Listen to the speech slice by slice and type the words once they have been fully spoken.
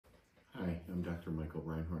I'm Dr. Michael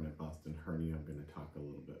Reinhorn at Boston Hernia. I'm going to talk a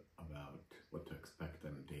little bit about what to expect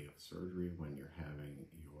on a day of surgery when you're having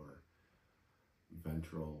your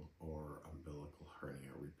ventral or umbilical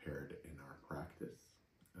hernia repaired in our practice.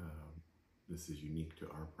 This is unique to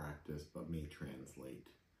our practice, but may translate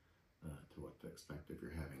to what to expect if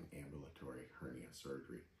you're having ambulatory hernia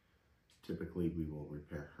surgery. Typically, we will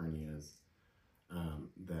repair hernias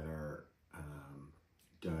that are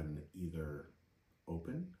done either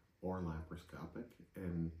open or laparoscopic,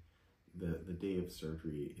 and the day of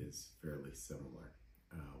surgery is fairly similar,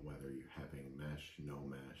 whether you're having mesh, no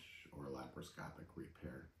mesh, or laparoscopic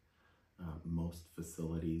repair. Most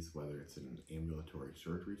facilities, whether it's an ambulatory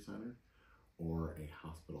surgery center or a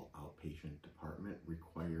hospital outpatient department,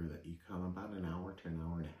 require that you come about an hour to an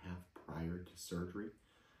hour and a half prior to surgery,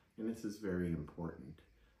 and this is very important.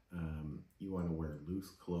 You want to wear loose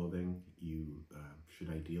clothing. You should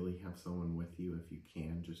ideally have someone with you if you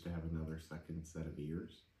can, just to have another second set of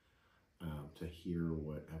ears to hear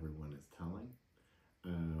what everyone is telling.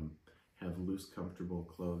 Have loose, comfortable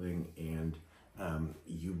clothing, and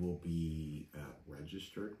you will be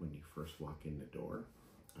registered when you first walk in the door.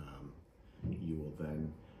 You will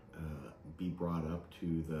then be brought up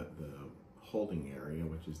to the holding area,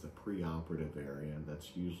 which is the preoperative area.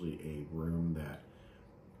 That's usually a room that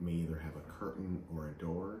may either have a curtain or a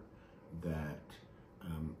door that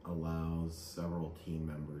allows several team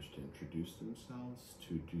members to introduce themselves,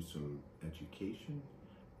 to do some education,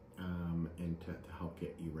 and to help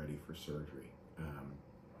get you ready for surgery.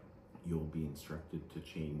 You'll be instructed to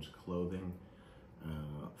change clothing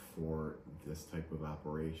for this type of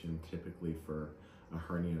operation. Typically for a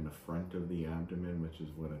hernia in the front of the abdomen, which is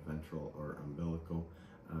what a ventral or umbilical,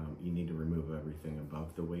 you need to remove everything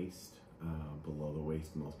above the waist. Below the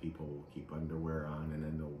waist, most people will keep underwear on, and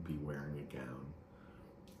then they'll be wearing a gown.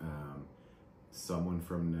 Someone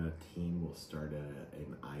from the team will start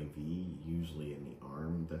an IV, usually in the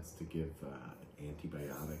arm. That's to give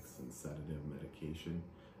antibiotics and sedative medication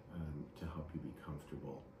to help you be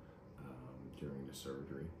comfortable during the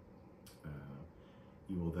surgery.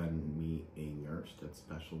 You will then meet a nurse that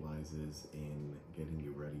specializes in getting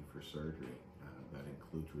you ready for surgery. That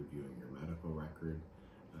includes reviewing your medical record,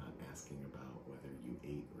 asking about whether you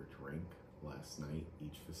ate or drank last night.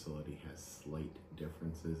 Each facility has slight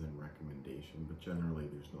differences in recommendation, but generally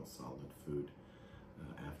there's no solid food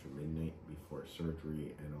after midnight before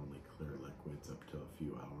surgery, and only clear liquids up to a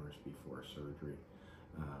few hours before surgery.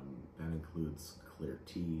 That includes clear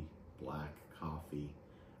tea, black coffee,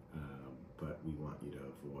 but we want you to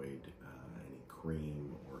avoid any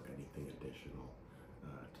cream or anything additional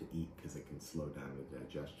to eat, because it can slow down the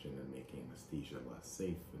digestion and make anesthesia less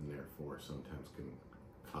safe, and therefore sometimes can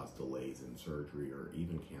cause delays in surgery or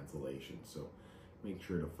even cancellation. So make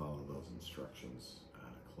sure to follow those instructions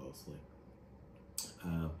closely.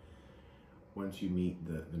 Once you meet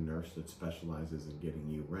the nurse that specializes in getting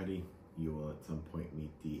you ready, you will at some point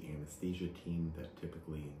meet the anesthesia team that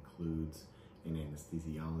typically includes an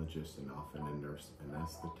anesthesiologist and often a nurse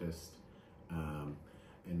anesthetist.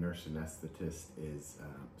 A nurse anesthetist is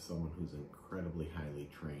someone who's incredibly highly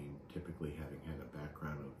trained, typically having had a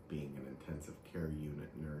background of being an intensive care unit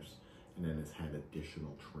nurse, and then has had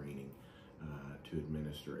additional training to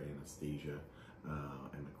administer anesthesia,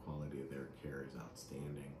 and the quality of their care is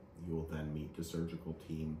outstanding. You will then meet the surgical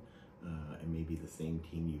team, and maybe the same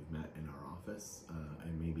team you've met in our office,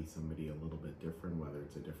 and maybe somebody a little bit different, whether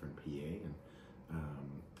it's a different PA, and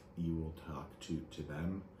you will talk to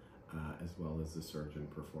them, as well as the surgeon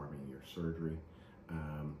performing your surgery.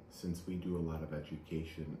 Since we do a lot of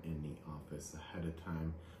education in the office ahead of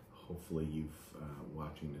time, hopefully you've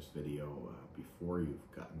watching this video before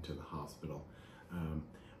you've gotten to the hospital.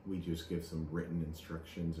 We just give some written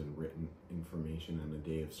instructions and written information on the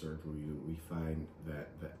day of surgery. We find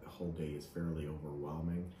that the whole day is fairly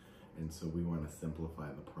overwhelming, and so we want to simplify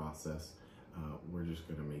the process. We're just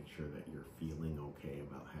going to make sure that you're feeling okay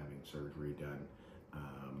about having surgery done.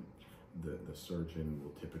 The surgeon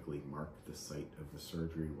will typically mark the site of the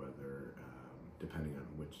surgery, whether, depending on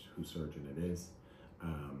who surgeon it is,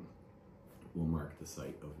 will mark the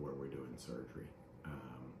site of where we're doing surgery.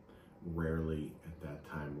 Rarely at that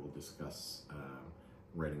time we'll discuss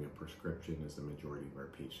writing a prescription, as the majority of our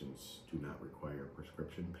patients do not require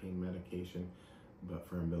prescription pain medication. But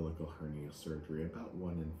for umbilical hernia surgery, about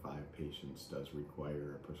 1 in 5 patients does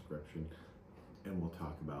require a prescription, and we'll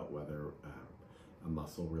talk about whether a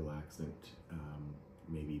muscle relaxant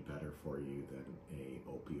may be better for you than a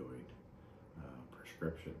opioid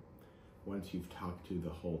prescription. Once you've talked to the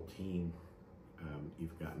whole team,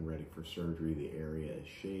 you've gotten ready for surgery, the area is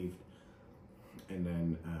shaved, and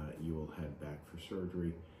then you will head back for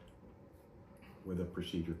surgery. where the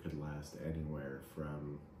procedure could last anywhere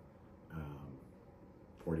from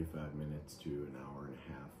 45 minutes to an hour and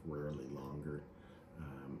a half, rarely longer.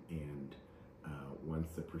 And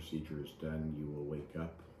once the procedure is done, you will wake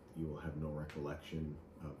up. You will have no recollection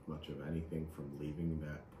of much of anything from leaving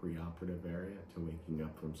that preoperative area to waking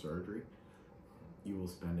up from surgery. You will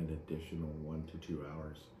spend an additional 1 to 2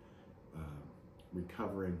 hours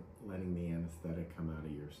recovering, letting the anesthetic come out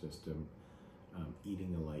of your system,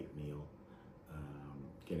 eating a light meal,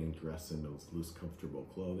 getting dressed in those loose, comfortable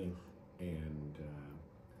clothing, and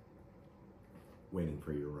waiting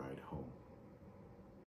for your ride home.